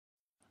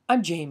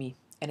I'm Jamie,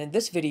 and in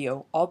this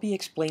video, I'll be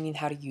explaining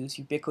how to use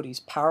Ubiquiti's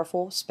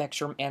powerful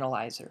spectrum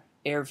analyzer,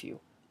 airView,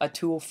 a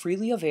tool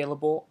freely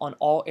available on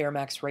all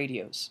airMAX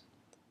radios.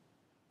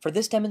 For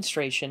this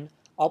demonstration,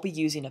 I'll be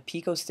using a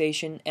Pico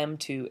station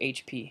M2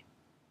 HP.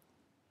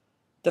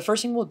 The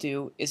first thing we'll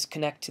do is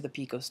connect to the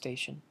Pico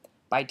station.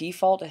 By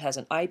default, it has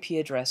an IP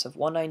address of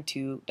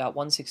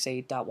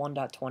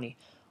 192.168.1.20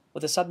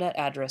 with a subnet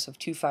address of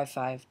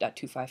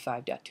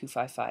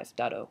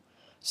 255.255.255.0.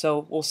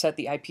 So we'll set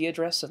the IP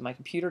address of my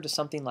computer to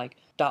something like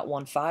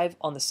 .15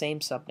 on the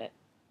same subnet.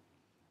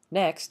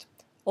 Next,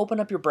 open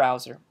up your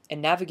browser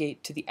and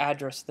navigate to the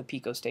address of the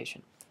Pico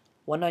station,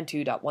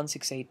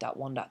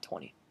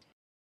 192.168.1.20.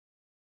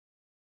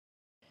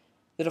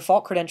 The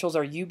default credentials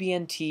are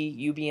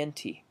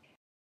UBNT.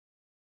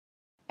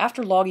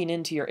 After logging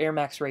into your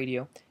airMAX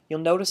radio, you'll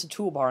notice a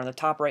toolbar in the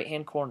top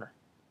right-hand corner.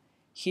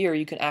 Here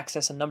you can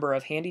access a number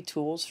of handy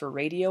tools for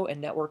radio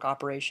and network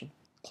operation.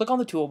 Click on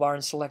the toolbar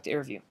and select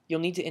airView. You'll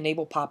need to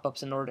enable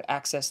pop-ups in order to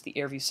access the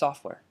airView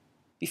software.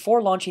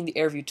 Before launching the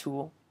airView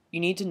tool, you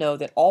need to know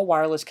that all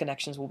wireless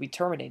connections will be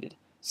terminated,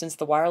 since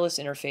the wireless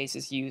interface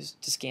is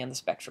used to scan the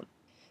spectrum.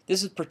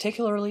 This is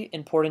particularly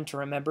important to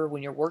remember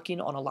when you're working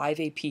on a live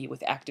AP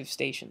with active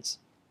stations.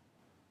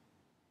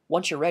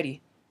 Once you're ready,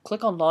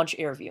 click on Launch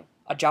airView.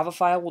 A Java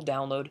file will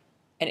download,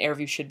 and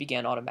airView should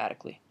begin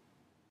automatically.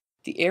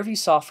 The airView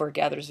software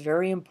gathers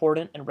very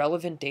important and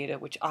relevant data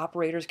which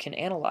operators can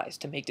analyze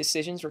to make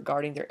decisions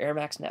regarding their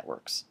airMAX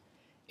networks.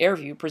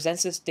 airView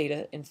presents this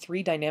data in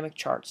 3 dynamic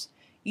charts,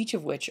 each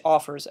of which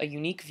offers a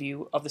unique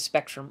view of the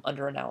spectrum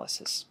under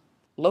analysis.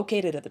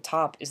 Located at the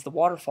top is the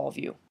Waterfall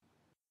View.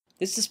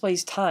 This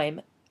displays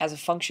time as a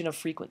function of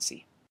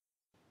frequency.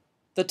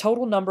 The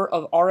total number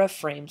of RF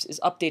frames is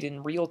updated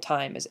in real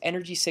time as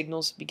energy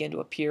signals begin to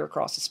appear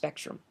across the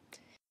spectrum.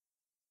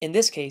 In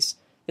this case,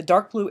 the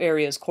dark blue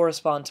areas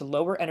correspond to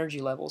lower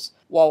energy levels,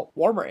 while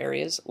warmer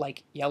areas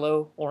like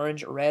yellow,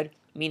 orange, or red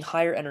mean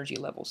higher energy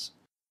levels.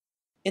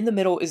 In the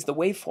middle is the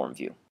Waveform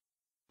view.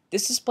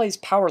 This displays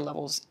power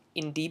levels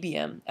in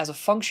dBm as a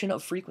function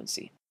of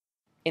frequency.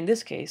 In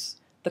this case,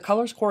 the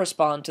colors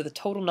correspond to the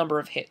total number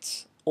of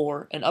hits,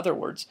 or, in other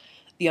words,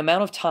 the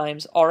amount of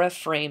times RF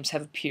frames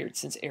have appeared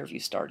since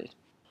airView started.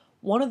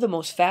 One of the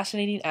most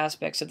fascinating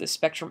aspects of this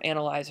spectrum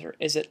analyzer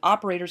is that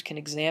operators can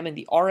examine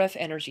the RF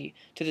energy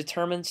to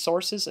determine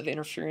sources of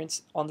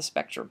interference on the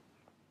spectrum.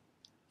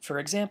 For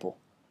example,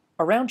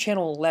 around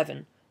channel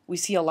 11, we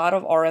see a lot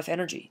of RF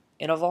energy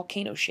in a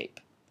volcano shape.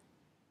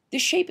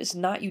 This shape is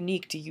not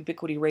unique to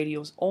Ubiquiti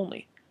radios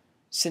only,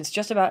 since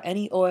just about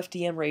any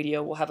OFDM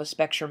radio will have a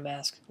spectrum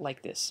mask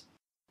like this.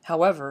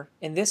 However,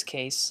 in this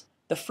case,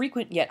 the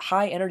frequent yet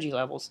high energy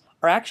levels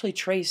are actually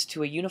traced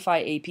to a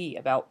unified AP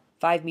about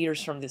 5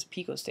 meters from this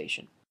Pico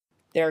station.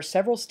 There are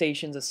several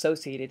stations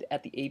associated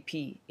at the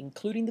AP,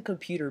 including the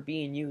computer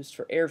being used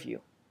for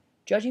airView.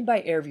 Judging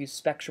by airView's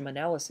spectrum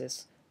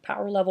analysis,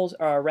 power levels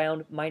are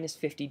around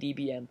 -50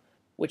 dBm,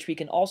 which we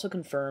can also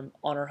confirm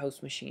on our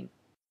host machine.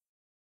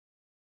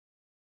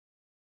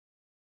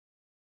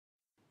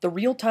 The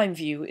real-time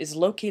view is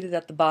located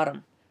at the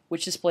bottom,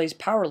 which displays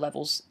power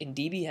levels in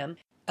dBm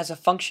as a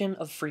function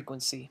of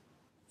frequency.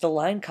 The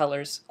line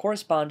colors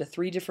correspond to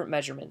 3 different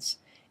measurements,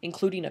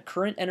 including a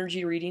current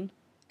energy reading,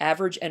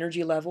 average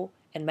energy level,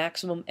 and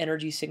maximum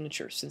energy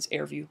signature since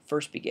airView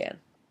first began.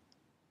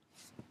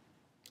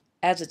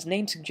 As its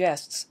name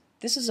suggests,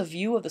 this is a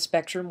view of the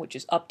spectrum which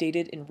is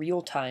updated in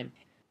real time.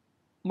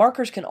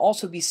 Markers can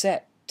also be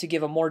set to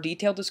give a more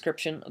detailed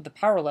description of the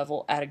power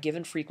level at a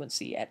given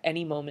frequency at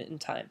any moment in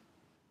time.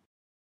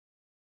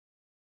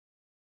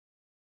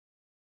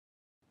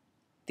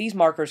 These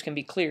markers can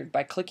be cleared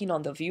by clicking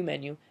on the View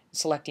menu and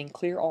selecting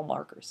Clear All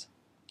Markers.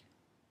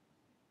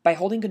 By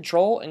holding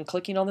Control and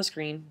clicking on the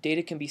screen,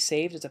 data can be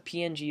saved as a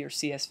PNG or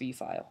CSV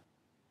file.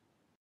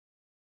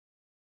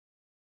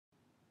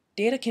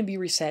 Data can be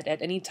reset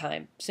at any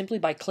time simply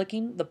by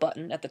clicking the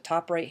button at the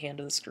top right hand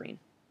of the screen.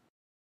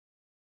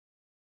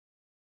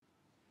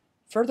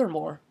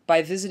 Furthermore,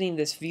 by visiting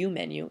this View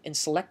menu and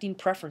selecting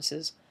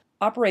Preferences,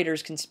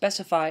 operators can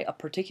specify a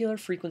particular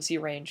frequency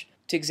range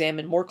to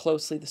examine more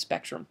closely the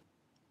spectrum.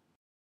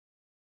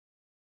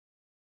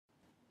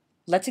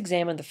 Let's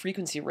examine the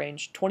frequency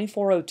range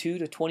 2402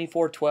 to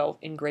 2412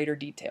 in greater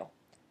detail.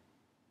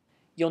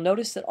 You'll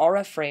notice that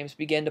RF frames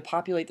begin to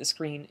populate the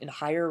screen in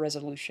higher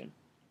resolution.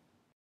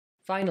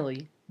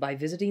 Finally, by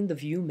visiting the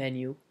View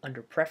menu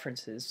under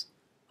Preferences,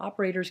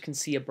 operators can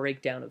see a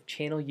breakdown of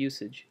channel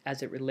usage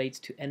as it relates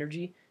to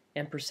energy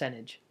and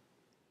percentage.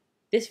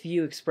 This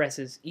view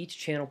expresses each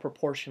channel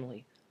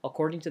proportionally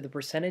according to the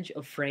percentage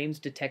of frames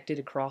detected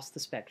across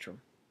the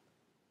spectrum.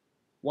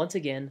 Once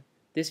again,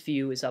 this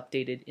view is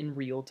updated in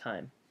real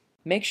time.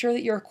 Make sure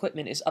that your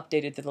equipment is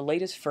updated to the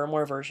latest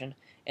firmware version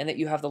and that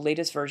you have the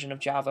latest version of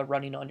Java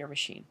running on your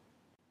machine.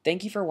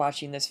 Thank you for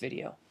watching this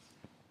video.